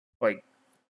Like,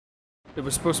 it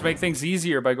was supposed to make things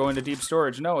easier by going to deep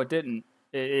storage. No, it didn't.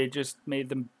 It just made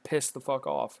them piss the fuck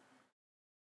off.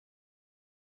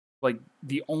 Like,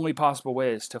 the only possible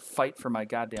way is to fight for my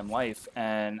goddamn life,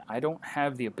 and I don't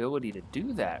have the ability to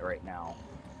do that right now.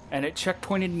 And it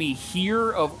checkpointed me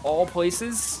here, of all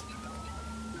places?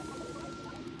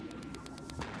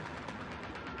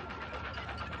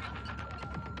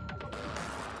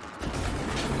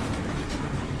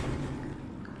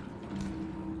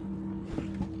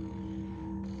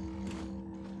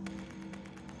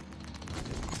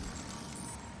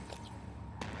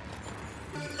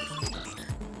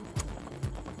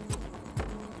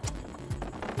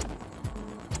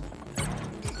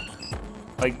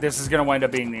 Like, this is going to wind up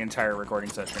being the entire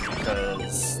recording session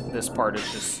because this part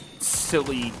is just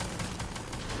silly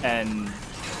and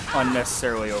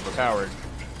unnecessarily overpowered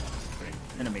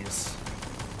enemies.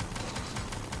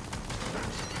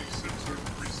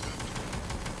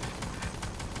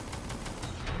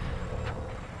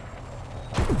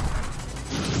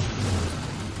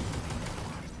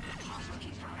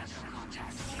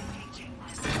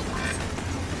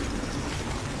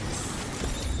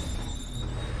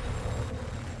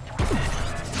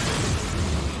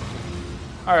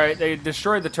 Alright, they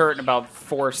destroyed the turret in about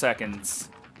 4 seconds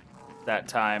that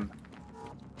time.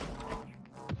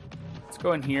 Let's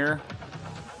go in here.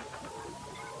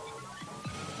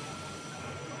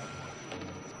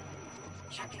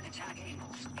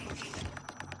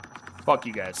 Fuck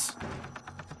you guys.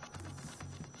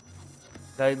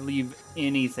 Did I leave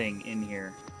anything in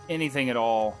here? Anything at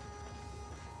all?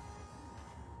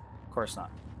 Of course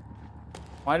not.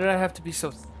 Why did I have to be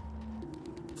so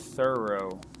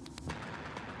thorough?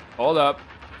 Hold up.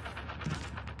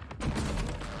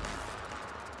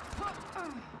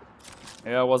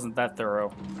 Yeah, it wasn't that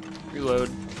thorough. Reload.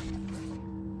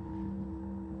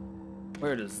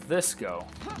 Where does this go?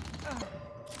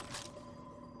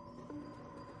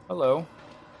 Hello.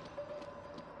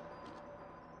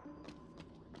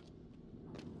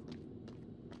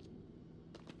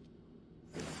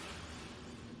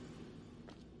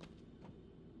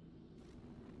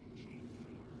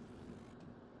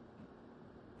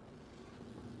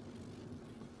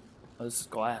 Oh, this is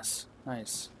glass.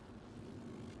 Nice.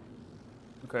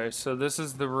 Okay, so this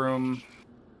is the room.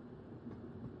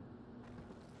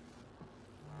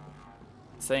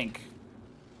 I think.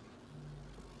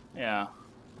 Yeah.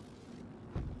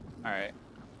 Alright.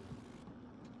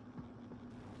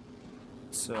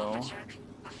 So,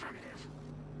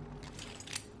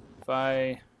 if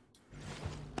I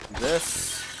do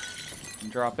this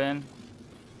and drop in,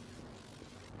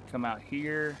 come out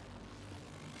here.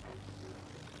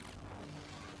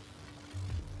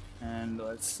 And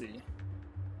let's see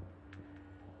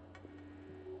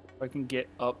if I can get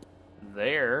up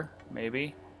there,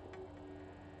 maybe.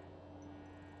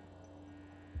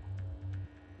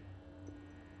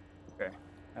 Okay,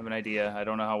 I have an idea. I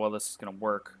don't know how well this is gonna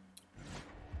work.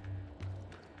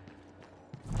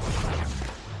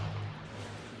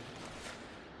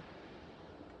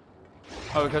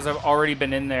 Oh, because I've already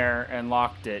been in there and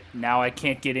locked it. Now I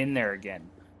can't get in there again.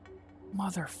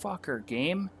 Motherfucker,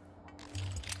 game.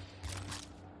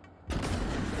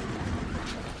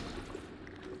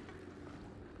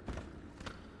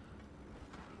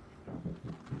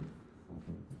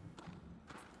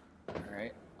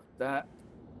 That,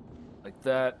 like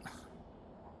that,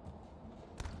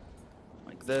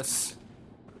 like this,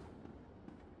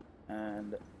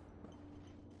 and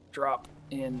drop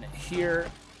in here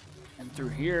and through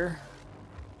here.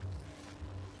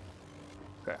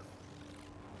 Okay.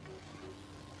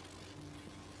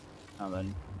 Now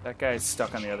then, that guy's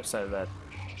stuck on the other side of that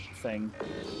thing.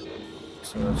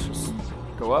 So let's just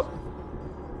go up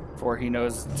before he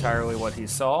knows entirely what he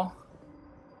saw.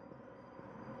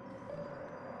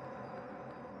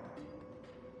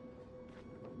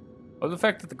 Well, the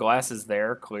fact that the glass is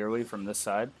there, clearly, from this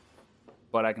side,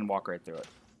 but I can walk right through it.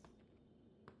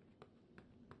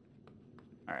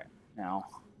 Alright, now,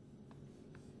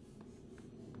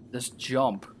 this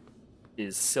jump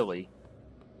is silly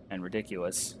and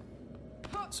ridiculous,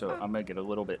 so I'm gonna get a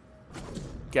little bit...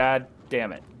 God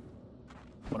damn it.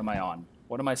 What am I on?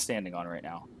 What am I standing on right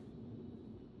now?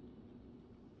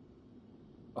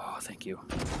 Oh, thank you.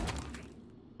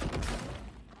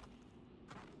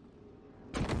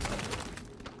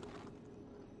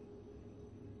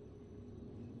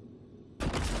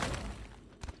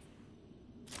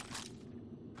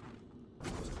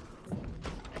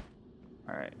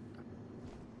 Alright.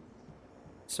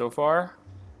 So far,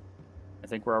 I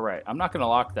think we're alright. I'm not going to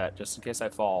lock that just in case I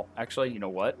fall. Actually, you know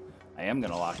what? I am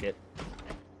going to lock it.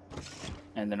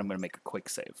 And then I'm going to make a quick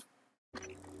save.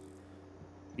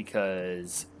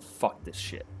 because fuck this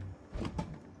shit.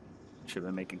 Should have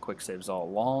been making quick saves all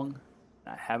along.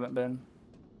 I haven't been.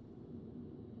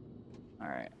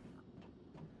 Alright.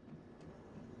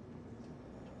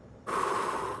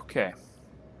 Okay.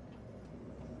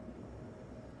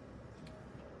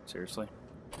 Seriously?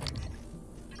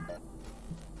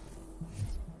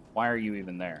 Why are you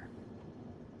even there?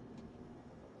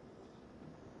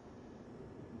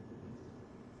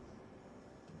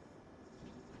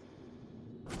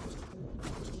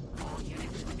 All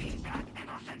units feedback and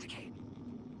authenticate.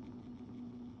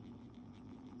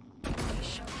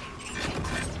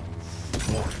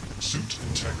 Warning, suit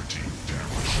integrity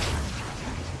damaged.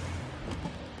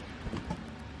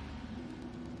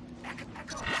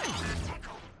 Echo.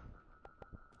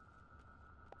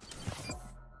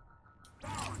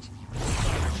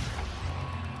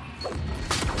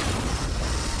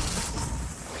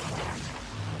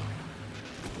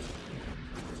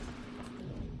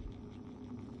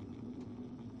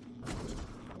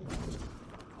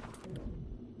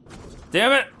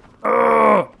 Damn it!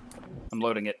 Ugh! I'm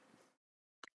loading it.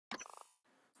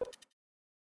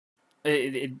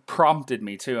 It prompted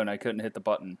me too, and I couldn't hit the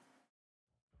button.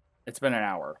 It's been an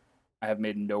hour. I have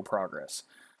made no progress.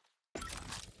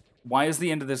 Why is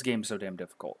the end of this game so damn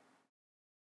difficult?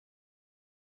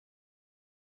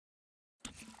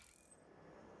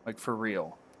 Like, for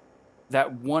real.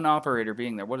 That one operator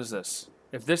being there, what is this?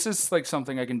 If this is, like,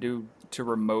 something I can do to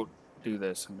remote do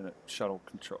this, I'm gonna shuttle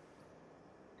control.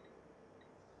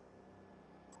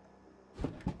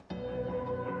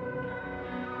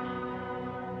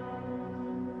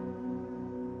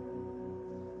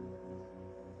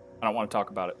 I don't want to talk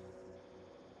about it.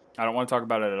 I don't want to talk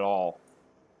about it at all.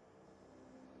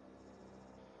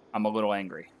 I'm a little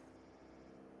angry.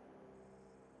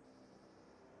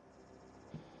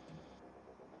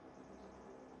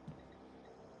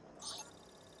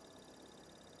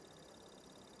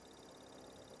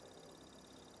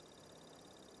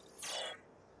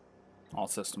 All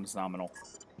systems nominal.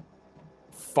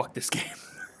 Fuck this game.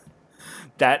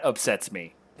 That upsets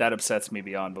me. That upsets me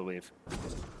beyond belief.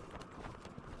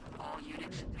 All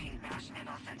units rematch and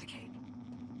authenticate.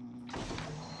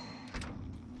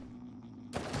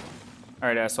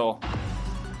 Alright, asshole.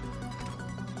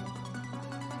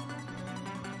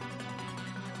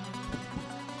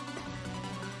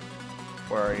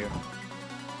 Where are you?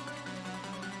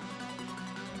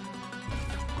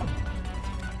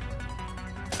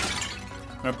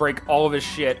 I'm gonna break all of his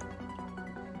shit.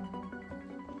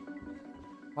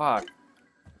 Fuck.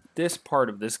 This part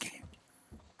of this game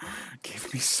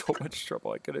gave me so much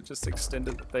trouble. I could have just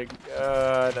extended the thing.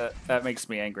 That makes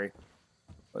me angry.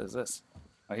 What is this?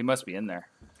 Oh, he must be in there.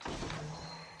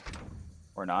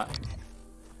 Or not.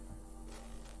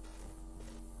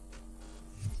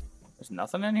 There's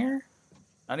nothing in here?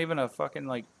 Not even a fucking,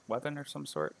 like, weapon or some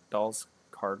sort? Doll's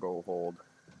cargo hold.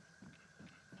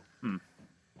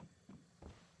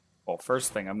 Well,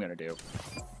 first thing I'm gonna do,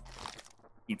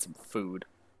 eat some food.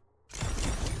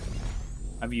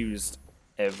 I've used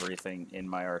everything in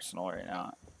my arsenal right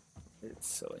now. It's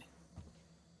silly.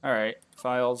 Alright,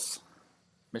 files.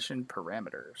 Mission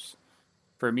parameters.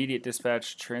 For immediate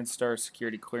dispatch, TranStar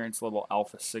security clearance level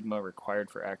Alpha Sigma required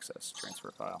for access.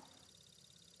 Transfer file.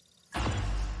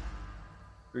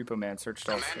 Repo man, search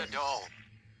Doll's. Commander Dahl,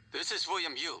 this is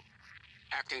William Yu,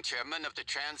 acting chairman of the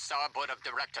TranStar Board of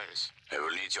Directors. I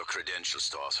will need your credentials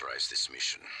to authorize this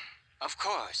mission. Of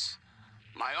course.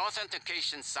 My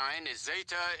authentication sign is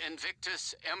Zeta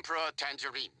Invictus Emperor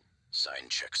Tangerine. Sign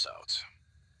checks out.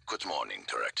 Good morning,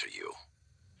 Director Yu.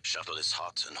 Shuttle is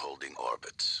hot and holding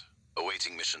orbit.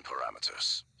 Awaiting mission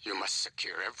parameters. You must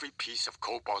secure every piece of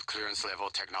Cobalt clearance level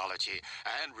technology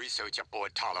and research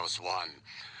aboard Talos 1.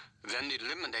 Then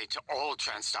eliminate all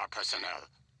TranStar personnel.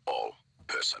 All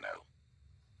personnel.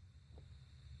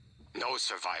 No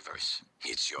survivors.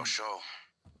 It's your show.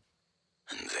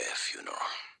 And their funeral.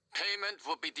 Payment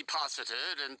will be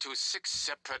deposited into 6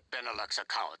 separate Benelux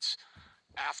accounts.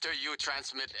 After you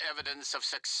transmit evidence of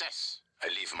success. I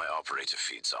leave my operator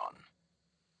feeds on.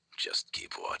 Just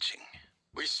keep watching.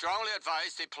 We strongly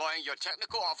advise deploying your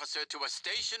technical officer to a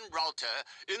station router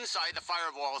inside the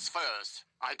firewalls first.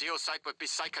 Ideal site would be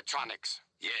Psychotronics.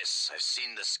 Yes, I've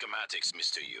seen the schematics,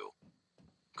 Mr. Yu.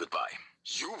 Goodbye.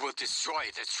 You will destroy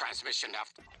this transmission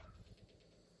after...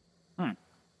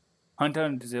 Hunt down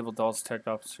and disable Doll's tech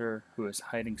officer who is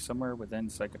hiding somewhere within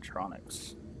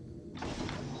Psychotronics.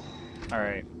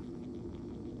 Alright.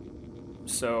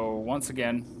 So, once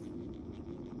again,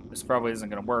 this probably isn't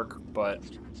going to work, but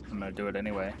I'm going to do it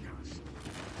anyway.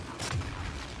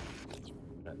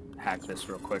 Hack this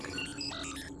real quick.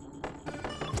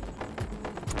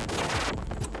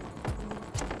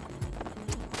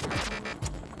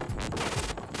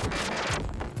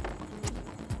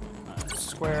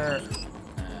 square.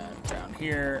 Down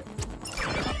here.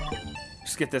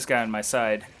 Just get this guy on my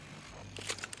side.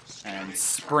 And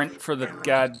sprint for the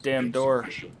goddamn door.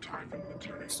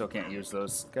 Still can't use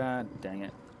those. God dang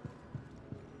it.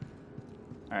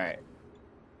 Alright.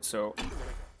 So,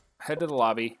 head to the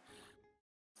lobby.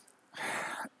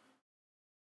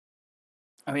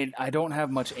 I mean, I don't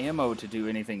have much ammo to do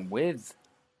anything with.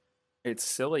 It's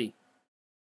silly.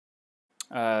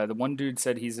 The one dude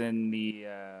said he's in the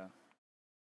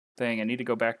thing. I need to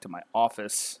go back to my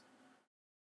office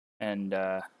and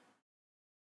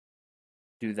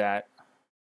do that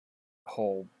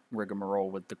whole rigmarole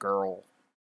with the girl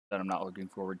that I'm not looking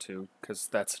forward to, because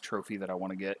that's a trophy that I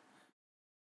want to get.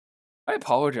 I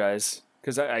apologize,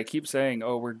 because I keep saying,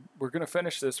 "Oh, we're gonna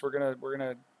finish this. We're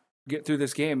gonna get through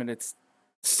this game," and it's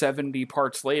 70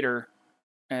 parts later,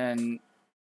 and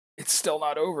it's still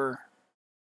not over.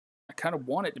 I kind of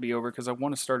want it to be over because I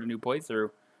want to start a new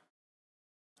playthrough,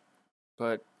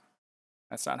 but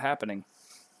that's not happening.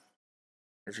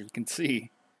 As you can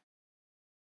see,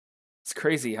 it's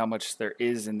crazy how much there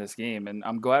is in this game, and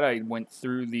I'm glad I went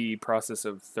through the process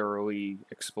of thoroughly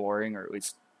exploring, or at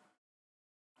least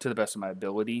to the best of my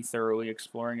ability, thoroughly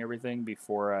exploring everything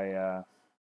before I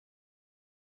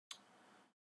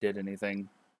did anything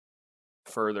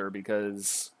further,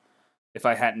 because if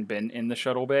I hadn't been in the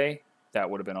shuttle bay, that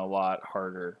would have been a lot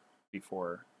harder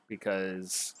before,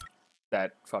 because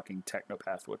that fucking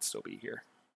technopath would still be here,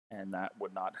 and that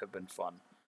would not have been fun.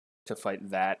 To fight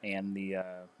that and the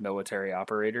military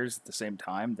operators at the same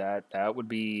time, that would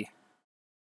be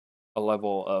a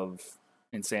level of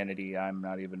insanity I'm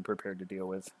not even prepared to deal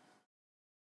with.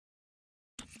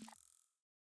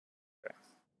 Okay.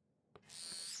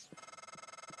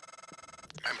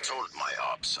 I'm told my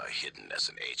ops are hidden as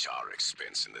an HR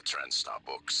expense in the TranStar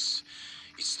books.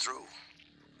 It's true.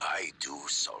 I do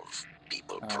solve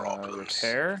people problems.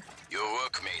 Repair? Your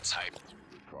workmates hype.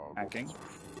 Hacking.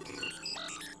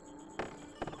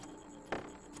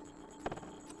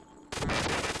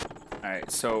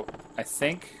 Alright, so I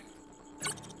think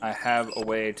I have a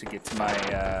way to get to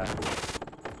my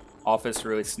office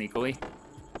really sneakily.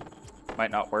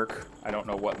 Might not work. I don't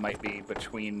know what might be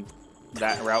between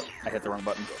that route. I hit the wrong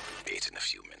button. Wait in a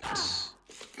few minutes.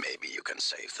 Maybe you can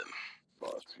save them.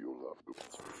 But you'll have to.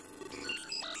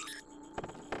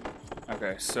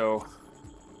 Okay, so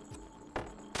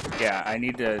yeah, I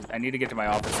need to get to my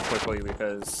office quickly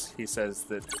because he says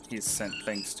that he's sent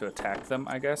things to attack them,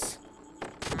 I guess.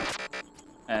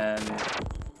 And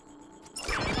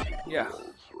yeah,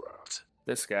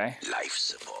 this guy. Life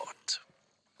support.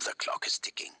 The clock is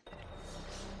ticking.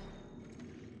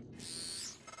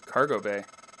 Cargo bay.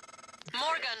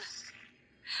 Morgan,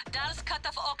 Dal's cut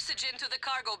off oxygen to the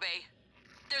cargo bay.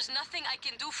 There's nothing I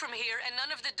can do from here, and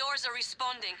none of the doors are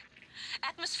responding.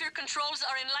 Atmosphere controls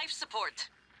are in life support.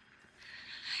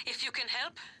 If you can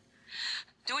help,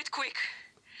 do it quick,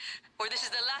 or this is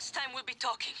the last time we'll be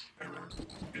talking.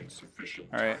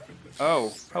 Alright.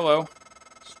 Oh, hello.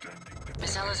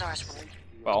 Miss Elazar's room.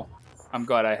 Well, I'm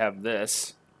glad I have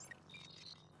this.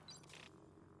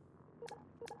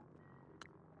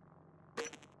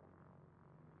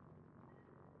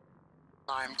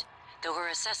 Alarmed, though her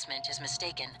assessment is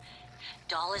mistaken.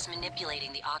 Dahl is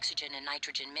manipulating the oxygen and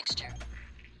nitrogen mixture.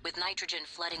 With nitrogen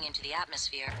flooding into the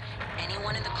atmosphere,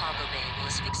 anyone in the cargo bay will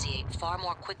asphyxiate far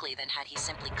more quickly than had he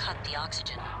simply cut the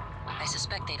oxygen. I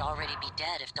suspect they'd already be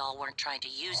dead if Dahl weren't trying to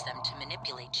use them to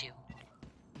manipulate you.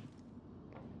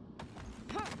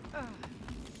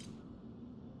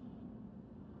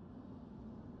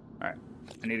 Alright,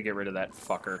 I need to get rid of that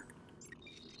fucker.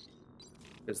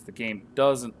 Because the game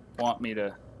doesn't want me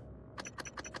to...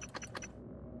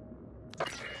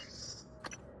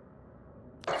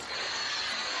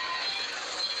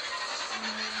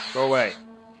 Go away.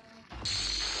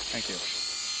 Thank you.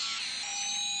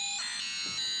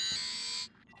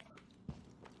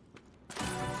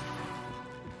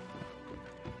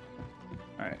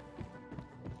 Alright.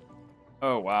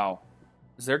 Oh, wow.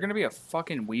 Is there gonna be a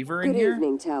fucking Weaver in here? Good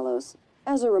evening, Talos.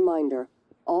 As a reminder,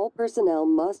 all personnel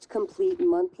must complete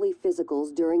monthly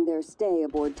physicals during their stay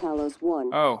aboard Talos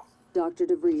 1. Oh. Dr.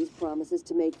 DeVries promises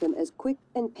to make them as quick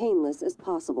and painless as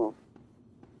possible.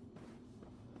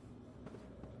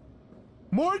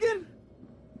 Morgan?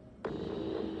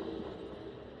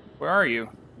 Where are you?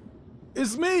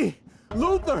 It's me,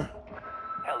 Luther.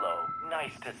 Hello,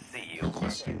 nice to see you.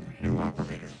 Requesting new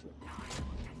operator.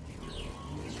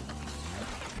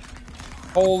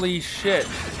 Holy shit.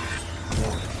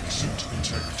 Suit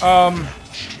integrity.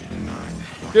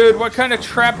 Dude, what kind of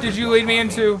trap did you lead me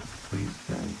into?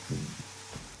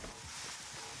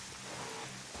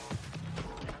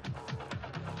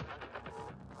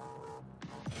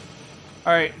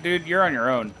 Alright, dude, you're on your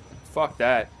own. Fuck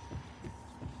that.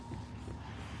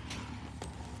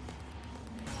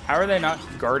 How are they not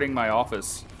guarding my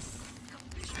office?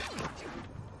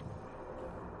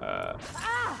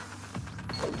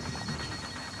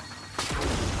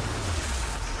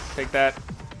 Take that.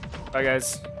 Bye,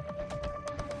 guys.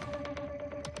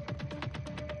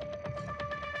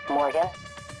 Morgan?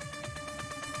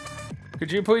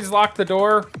 Could you please lock the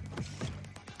door?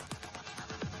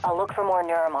 I'll look for more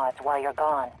neuromods while you're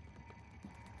gone.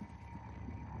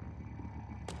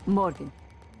 Morgan.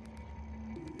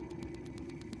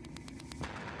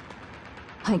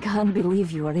 I can't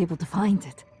believe you were able to find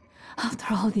it.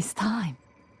 After all this time.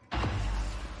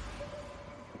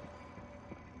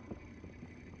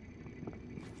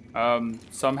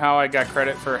 Somehow I got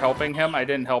credit for helping him. I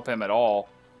didn't help him at all.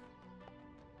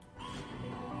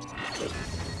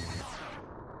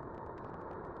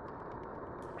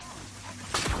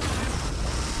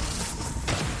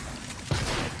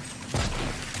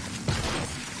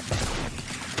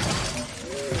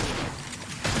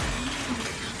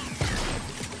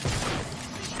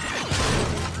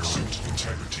 Suit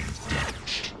integrity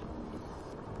damaged.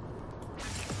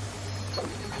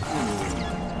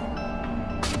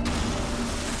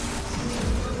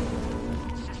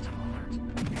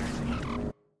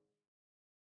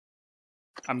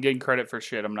 I'm getting credit for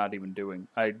shit I'm not even doing.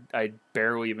 I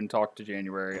barely even talked to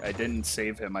January. I didn't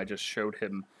save him. I just showed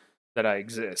him that I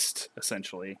exist,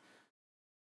 essentially.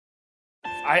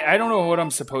 I don't know what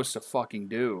I'm supposed to fucking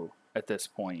do at this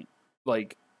point.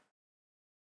 Like,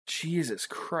 Jesus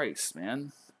Christ,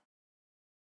 man.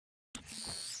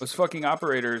 Those fucking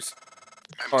operators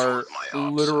are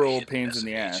literal pains in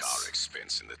the ass. HR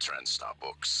expense in the TranStar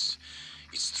books.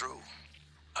 It's true.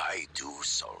 I do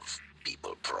solve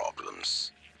people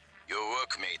problems. Your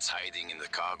workmates hiding in the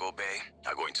cargo bay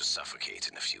are going to suffocate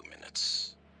in a few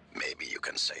minutes. Maybe you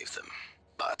can save them,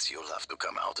 but you'll have to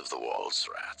come out of the walls,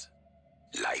 Rat.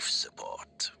 Life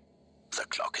support. The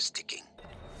clock is ticking.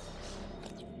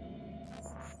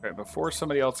 Right, before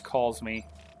somebody else calls me,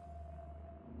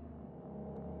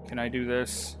 can I do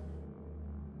this?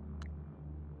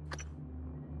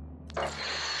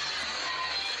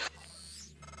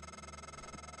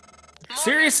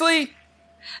 Seriously?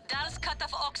 Dal's cut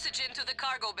off oxygen to the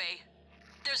cargo bay.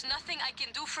 There's nothing I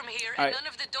can do from here, and none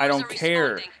of the doors I don't are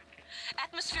care. responding.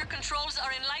 Atmosphere controls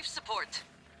are in life support.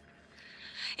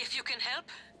 If you can help,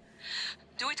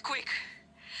 do it quick,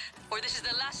 or this is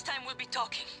the last time we'll be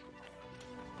talking.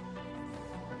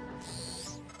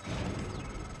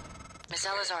 Miss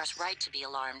Elazar's right to be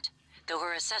alarmed, though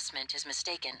her assessment is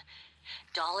mistaken.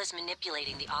 Dahl is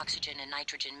manipulating the oxygen and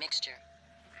nitrogen mixture.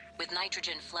 With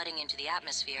nitrogen flooding into the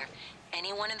atmosphere,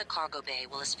 anyone in the cargo bay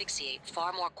will asphyxiate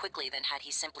far more quickly than had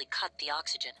he simply cut the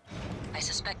oxygen. I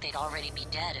suspect they'd already be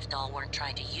dead if Dahl weren't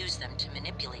trying to use them to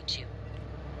manipulate you.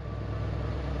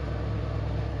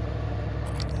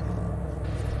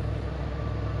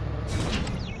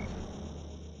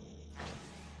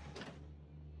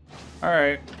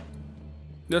 Alright.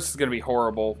 This is gonna be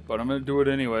horrible, but I'm gonna do it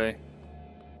anyway.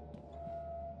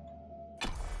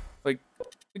 Like,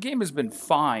 the game has been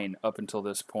fine up until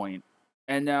this point,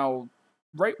 and now,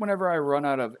 right whenever I run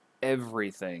out of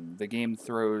everything, the game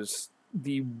throws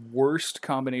the worst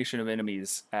combination of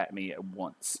enemies at me at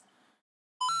once.